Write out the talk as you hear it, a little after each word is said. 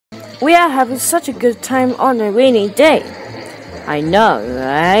We are having such a good time on a rainy day. I know,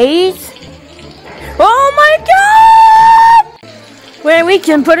 right? Oh my god! Wait, we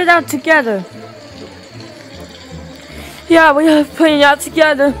can put it out together. Yeah, we are putting it out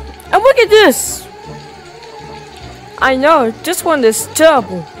together. And look at this! I know, this one is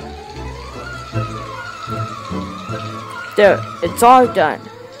terrible. There, it's all done.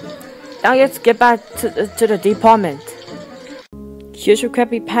 Now let's get back to the department. Here's your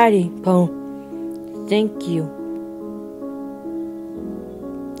Krabby Patty, Bo. Thank you.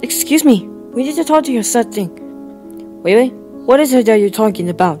 Excuse me, we need to talk to you something. Wait, what is it that you're talking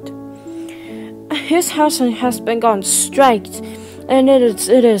about? His house has been gone striked, and it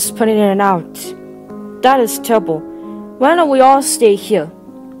is putting it out. That is terrible. Why don't we all stay here?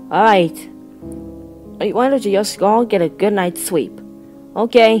 Alright. Why don't you just all get a good night's sleep?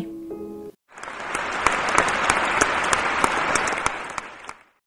 Okay.